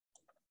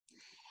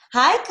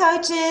Hi,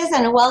 coaches,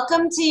 and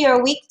welcome to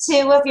your week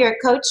 2 of your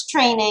coach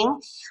training.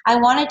 I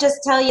want to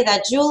just tell you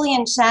that Julie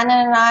and Shannon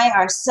and I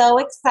are so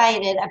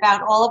excited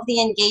about all of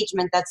the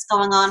engagement that's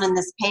going on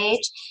this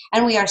page,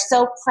 and we are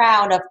so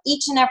proud of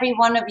each and every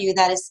one of you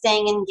that is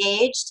staying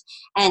engaged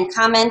and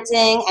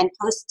commenting and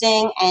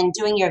posting and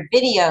doing your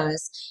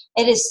videos.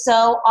 It is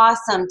so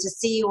awesome to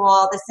see you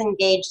all this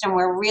engaged, and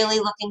we're really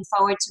looking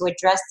forward to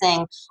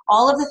addressing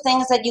all of the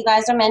things that you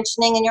guys are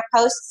mentioning in your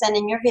posts and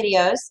in your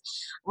videos.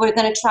 We're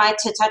going to try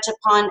to touch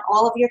upon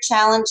all of your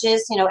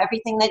challenges,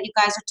 everything that you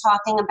guys are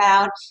talking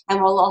about,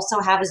 and we'll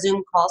also have a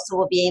Zoom call, so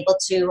we'll be able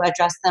to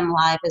address them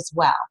live as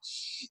well.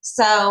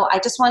 So I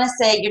just want to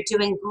say you're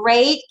doing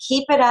great.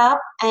 Keep it up,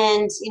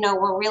 and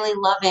we're really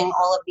loving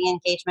all of the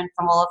engagement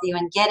from all of you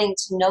and getting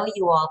to know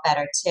you all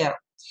better too.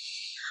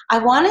 I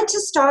wanted to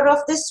start off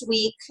this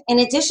week, in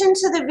addition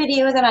to the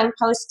video that I'm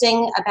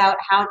posting about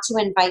how to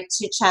invite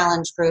to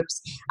challenge groups,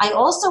 I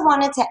also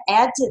wanted to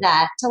add to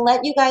that to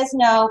let you guys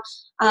know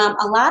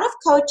a lot of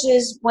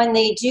coaches, when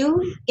they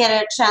do get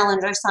a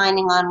challenger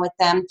signing on with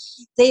them,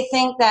 they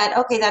think that,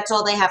 okay, that's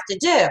all they have to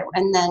do.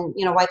 And then,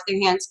 wipe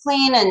their hands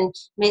clean and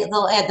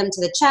they'll add them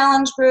to the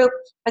challenge group,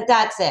 but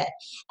that's it.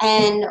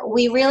 And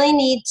we really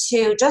need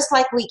to, just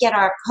like we get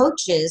our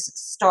coaches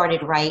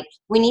started right,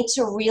 we need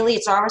to really,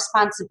 it's our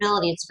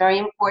responsibility. It's very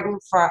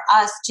important for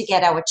us to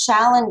get our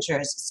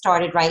challengers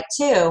started right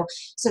too,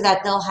 so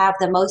that they'll have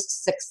the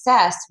most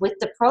success with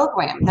the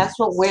program. That's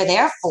what we're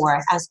there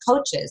for as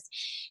coaches.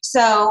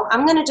 So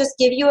I'm going to just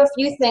give you a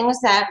few things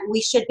that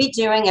we should be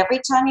doing every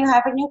time you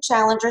have a new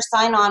challenger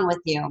sign on with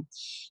you.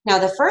 Now,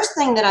 the first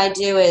thing that I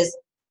do is,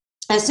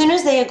 as soon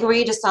as they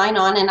agree to sign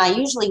on, and I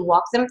usually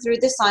walk them through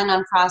the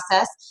sign-on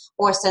process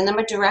or send them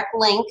a direct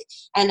link,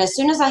 and as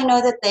soon as I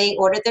know that they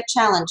ordered their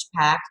challenge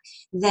pack,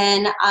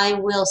 then I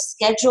will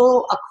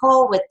schedule a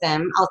call with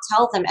them. I'll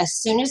tell them as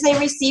soon as they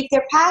receive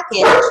their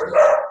package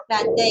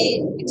that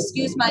they,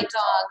 excuse my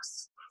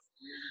dogs,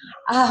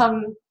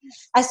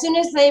 as soon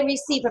as they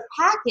receive a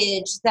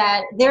package,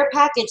 that their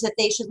package, that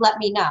they should let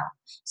me know.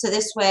 So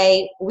this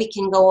way we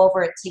can go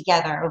over it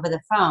together over the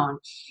phone.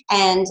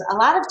 And a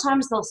lot of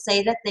times they'll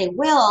say that they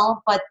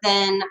will, but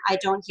then I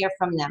don't hear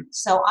from them.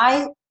 So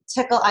I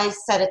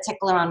set a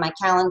tickler on my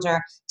calendar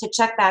to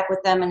check back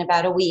with them in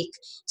about a week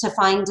to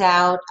find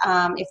out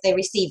if they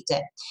received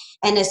it.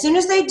 And as soon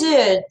as they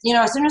did,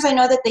 as soon as I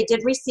know that they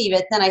did receive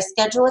it, then I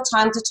schedule a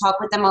time to talk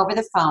with them over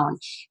the phone.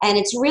 And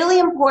it's really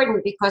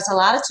important because a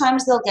lot of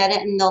times they'll get it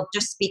and they'll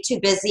just be too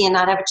busy and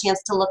not have a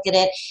chance to look at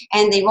it,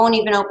 and they won't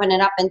even open it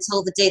up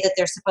until the day that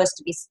they're supposed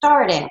to be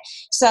starting.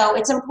 So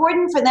it's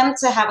important for them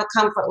to have a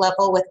comfort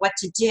level with what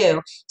to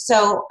do.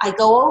 So I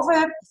go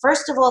over,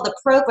 first of all, the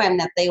program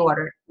that they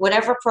ordered,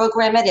 whatever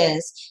program it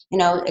is,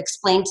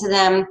 explain to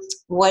them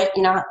what,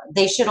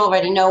 they should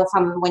already know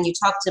from when you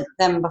talked to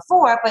them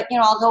before, but,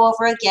 I'll go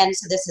over again.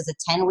 So this is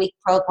a 10-week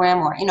program,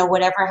 or,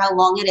 whatever, how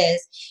long it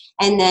is,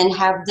 and then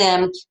have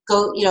them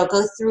go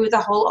through the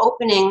whole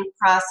opening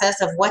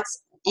process of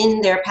what's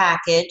in their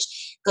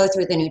package, go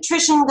through the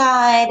nutrition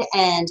guide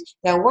and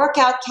their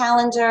workout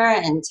calendar,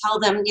 and tell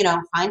them,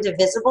 find a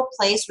visible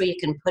place where you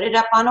can put it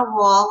up on a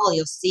wall where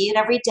you'll see it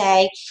every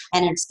day,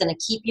 and it's going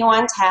to keep you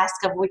on task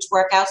of which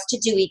workouts to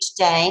do each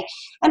day,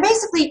 and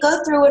basically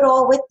go through it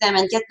all with them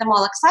and get them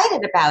all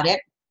excited about it.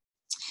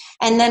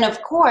 And then,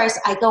 of course,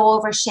 I go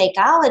over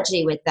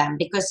Shakeology with them,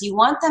 because you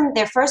want them,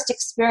 their first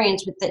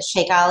experience with the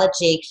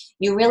Shakeology,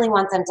 you really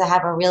want them to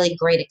have a really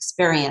great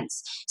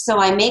experience. So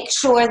I make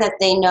sure that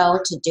they know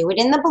to do it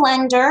in the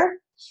blender,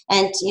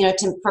 and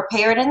to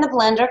prepare it in the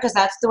blender, because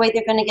that's the way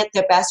they're going to get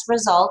their best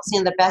results,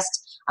 the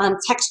best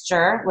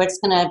texture, where it's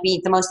going to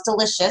be the most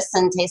delicious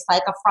and taste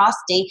like a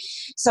Frosty.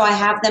 So I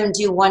have them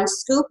do 1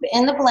 scoop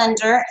in the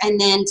blender, and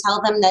then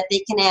tell them that they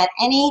can add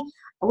any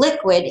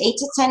liquid, 8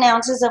 to 10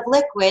 ounces of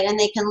liquid, and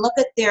they can look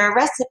at their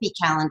recipe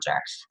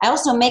calendar. I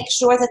also make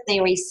sure that they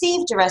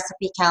received a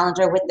recipe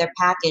calendar with their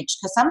package,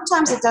 because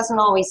sometimes it doesn't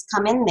always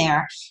come in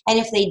there. And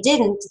if they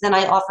didn't, then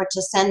I offer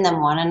to send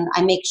them one, and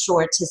I make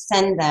sure to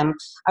send them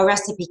a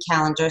recipe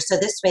calendar. So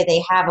this way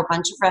they have a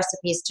bunch of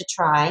recipes to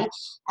try,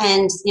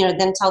 and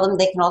then tell them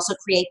they can also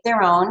create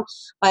their own.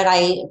 But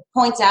I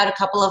point out a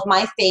couple of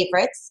my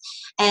favorites.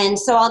 And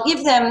so I'll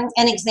give them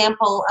an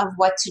example of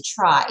what to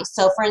try.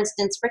 So for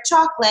instance, for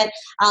chocolate,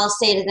 I'll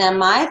say to them,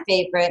 my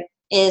favorite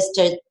is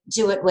to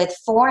do it with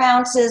 4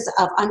 ounces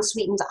of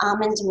unsweetened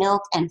almond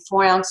milk and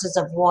 4 ounces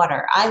of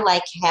water. I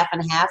like half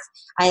and half.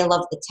 I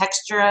love the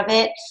texture of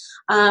it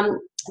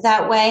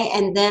that way.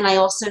 And then I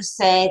also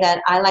say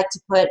that I like to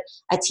put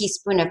a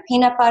teaspoon of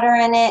peanut butter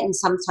in it, and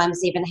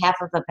sometimes even half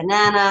of a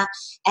banana,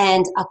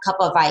 and a cup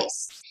of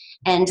ice.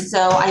 And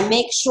so I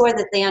make sure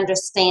that they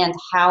understand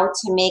how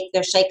to make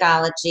their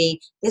Shakeology.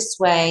 This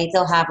way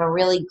they'll have a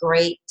really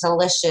great,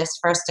 delicious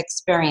first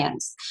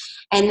experience.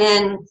 And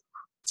then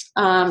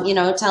You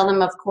know, tell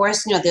them, of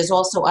course, you know, there's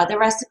also other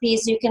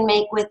recipes you can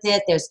make with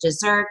it. There's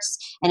desserts.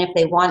 And if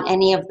they want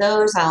any of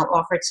those, I'll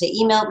offer to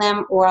email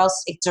them, or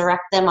else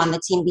direct them on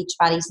the Team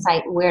Beachbody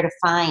site where to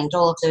find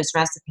all of those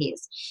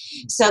recipes.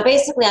 So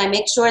basically, I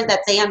make sure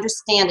that they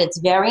understand it's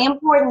very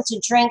important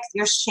to drink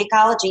your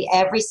Shakeology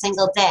every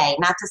single day,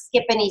 not to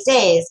skip any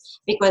days,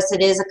 because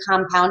it is a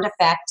compound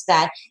effect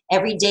that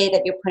every day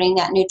that you're putting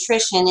that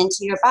nutrition into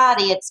your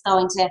body, it's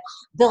going to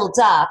build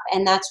up.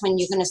 And that's when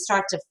you're going to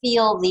start to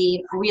feel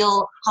the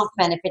real health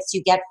benefits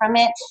you get from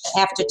it.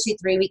 After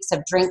 2-3 weeks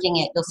of drinking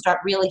it, you'll start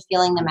really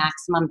feeling the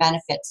maximum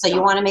benefits. So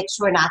you want to make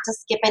sure not to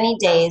skip any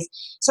days.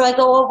 So I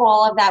go over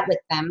all of that with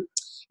them.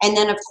 And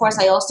then, of course,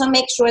 I also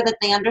make sure that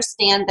they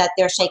understand that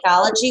their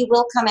Shakeology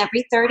will come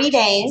every 30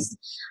 days.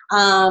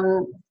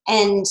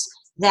 And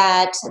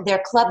that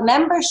their club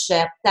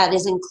membership that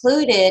is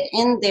included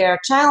in their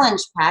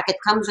challenge pack, it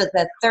comes with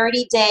a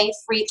 30-day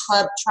free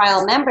club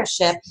trial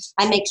membership.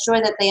 I make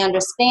sure that they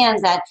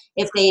understand that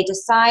if they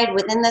decide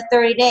within the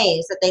 30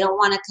 days that they don't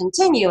want to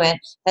continue it,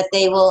 that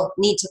they will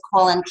need to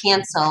call and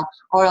cancel,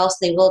 or else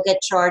they will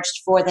get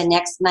charged for the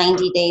next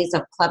 90 days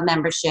of club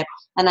membership.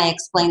 And I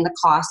explain the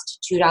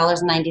cost,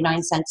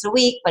 $2.99 a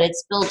week, but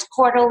it's billed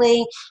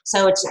quarterly,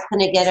 so it's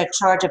going to get a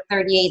charge of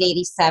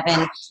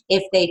 $38.87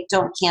 if they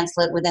don't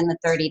cancel it within the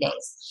 30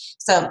 days.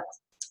 So,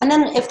 and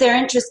then if they're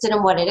interested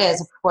in what it is,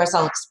 of course,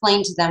 I'll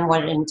explain to them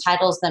what it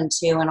entitles them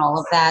to and all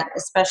of that,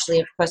 especially,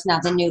 of course, now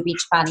the new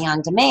Beachbody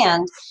On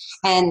Demand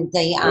and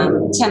the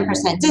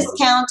 10%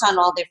 discount on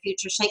all their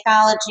future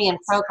Shakeology and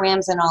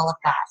programs and all of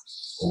that.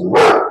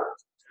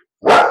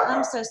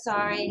 I'm so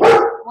sorry.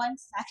 1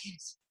 second.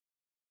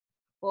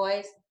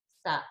 Boys,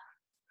 stop.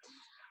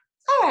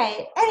 All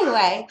right.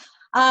 Anyway,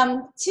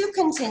 to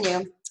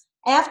continue,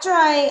 after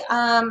I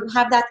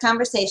have that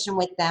conversation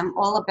with them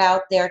all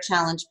about their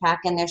challenge pack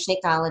and their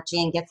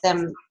Shakeology and get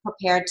them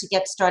prepared to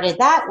get started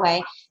that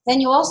way,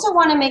 then you also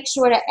want to make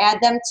sure to add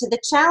them to the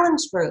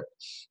challenge group.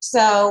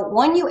 So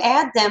when you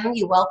add them,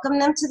 you welcome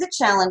them to the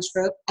challenge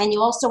group, and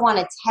you also want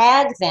to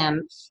tag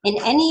them in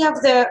any of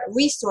the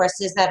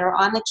resources that are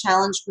on the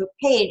challenge group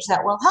page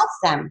that will help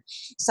them,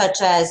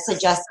 such as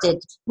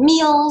suggested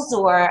meals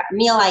or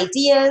meal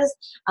ideas,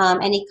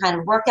 any kind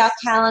of workout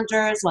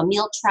calendars or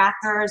meal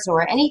trackers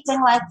or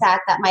anything like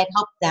that that might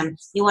help them.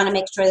 You want to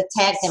make sure to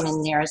tag them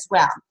in there as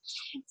well.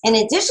 In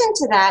addition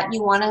to that,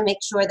 you want to make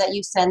sure that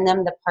you send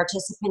them the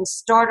participant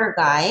starter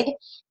guide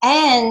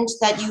and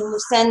that you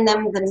send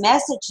them the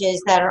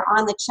messages that are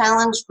on the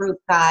challenge group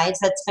guides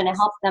that's going to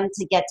help them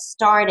to get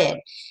started.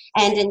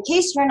 And in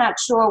case you're not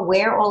sure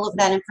where all of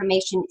that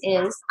information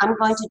is, I'm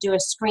going to do a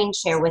screen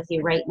share with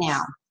you right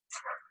now.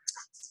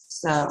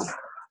 So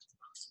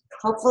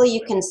hopefully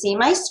you can see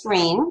my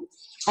screen.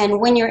 And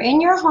when you're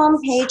in your home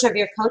page of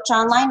your Coach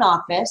Online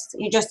office,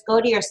 you just go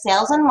to your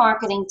Sales and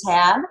Marketing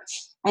tab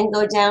and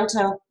go down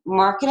to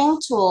Marketing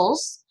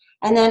Tools.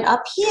 And then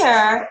up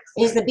here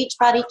is the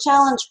Beachbody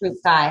Challenge Group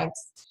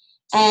Guides.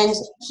 And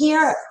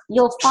here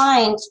you'll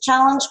find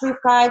challenge group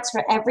guides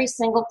for every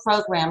single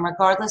program,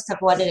 regardless of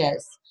what it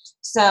is.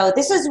 So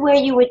this is where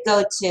you would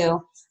go to.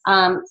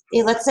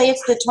 Let's say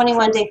it's the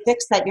 21-day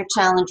fix that your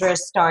challenger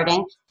is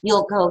starting.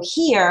 You'll go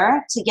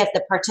here to get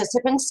the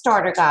participant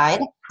starter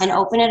guide and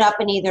open it up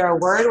in either a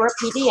Word or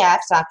PDF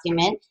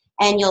document,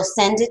 and you'll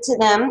send it to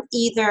them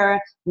either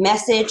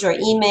message or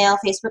email,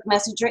 Facebook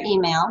message or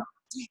email.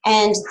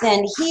 And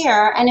then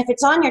here, and if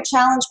it's on your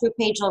challenge group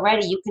page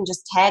already, you can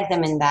just tag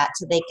them in that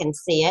so they can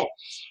see it.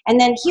 And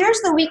then here's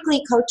the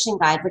weekly coaching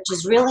guide, which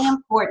is really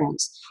important.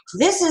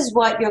 This is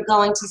what you're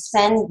going to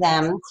send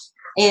them,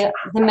 the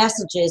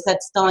messages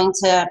that's going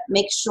to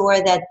make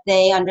sure that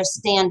they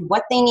understand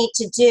what they need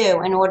to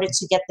do in order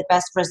to get the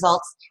best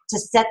results to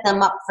set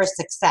them up for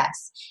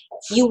success.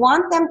 You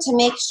want them to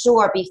make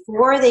sure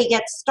before they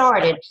get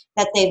started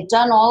that they've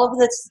done all of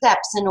the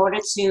steps in order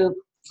to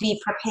be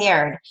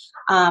prepared,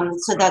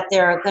 so that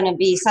they're going to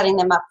be setting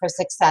them up for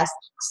success,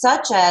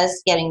 such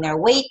as getting their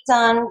weight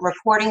done,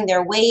 recording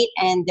their weight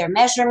and their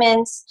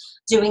measurements,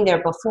 doing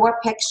their before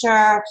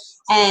picture,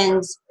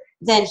 and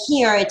then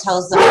here it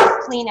tells them to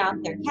clean out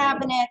their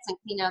cabinets and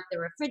clean out the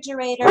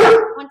refrigerator.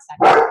 1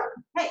 second.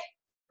 Hey.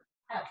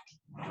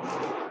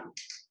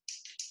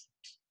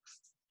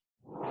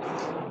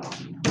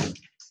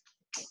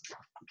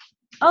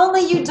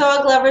 Only you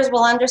dog lovers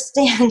will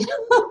understand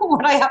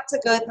what I have to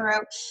go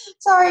through.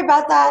 Sorry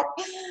about that.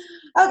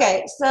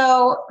 Okay,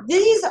 so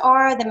these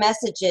are the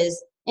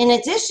messages. In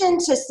addition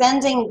to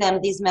sending them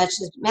these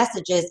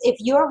messages, if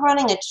you're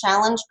running a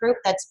challenge group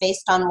that's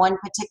based on one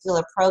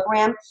particular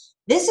program,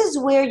 this is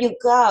where you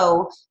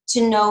go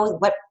to know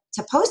what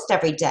to post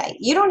every day.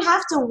 You don't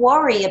have to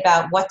worry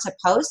about what to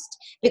post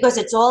because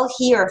it's all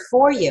here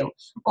for you.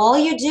 All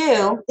you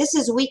do, this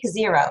is week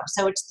 0,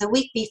 so it's the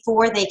week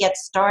before they get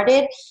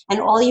started, and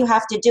all you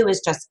have to do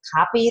is just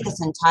copy this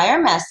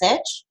entire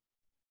message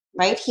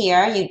right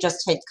here. You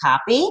just hit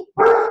copy,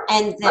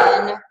 and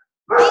then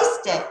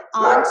paste it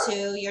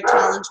onto your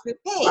challenge group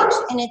page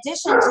in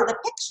addition to the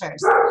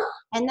pictures.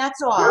 And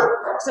that's all.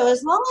 So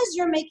as long as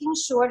you're making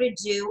sure to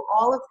do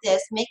all of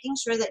this, making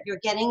sure that you're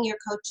getting your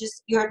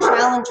coaches, your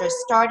challengers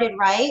started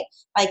right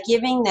by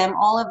giving them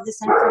all of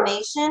this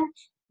information,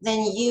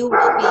 then you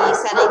will be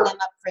setting them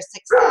up for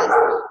success.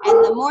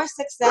 And the more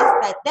success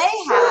that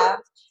they have,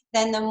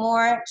 then the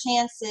more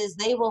chances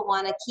they will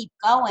want to keep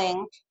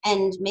going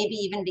and maybe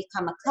even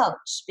become a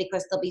coach,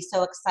 because they'll be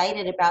so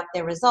excited about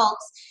their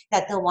results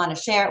that they'll want to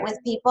share it with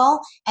people,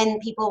 and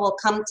people will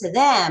come to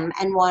them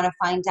and want to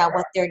find out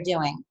what they're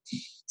doing.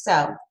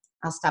 So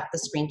I'll stop the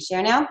screen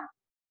share now.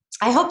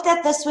 I hope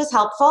that this was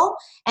helpful,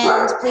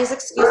 and please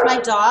excuse my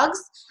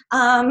dogs.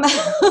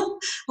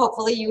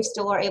 Hopefully you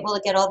still are able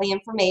to get all the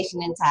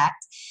information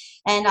intact.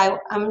 And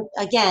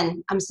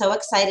I'm so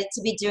excited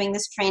to be doing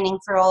this training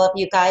for all of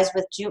you guys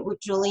with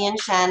Julie and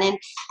Shannon,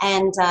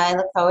 and I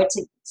look forward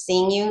to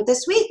seeing you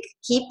this week.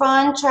 Keep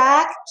on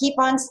track, keep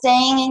on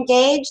staying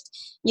engaged.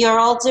 You're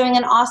all doing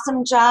an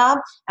awesome job,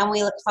 and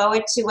we look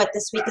forward to what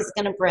this week is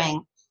going to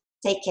bring.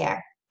 Take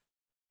care.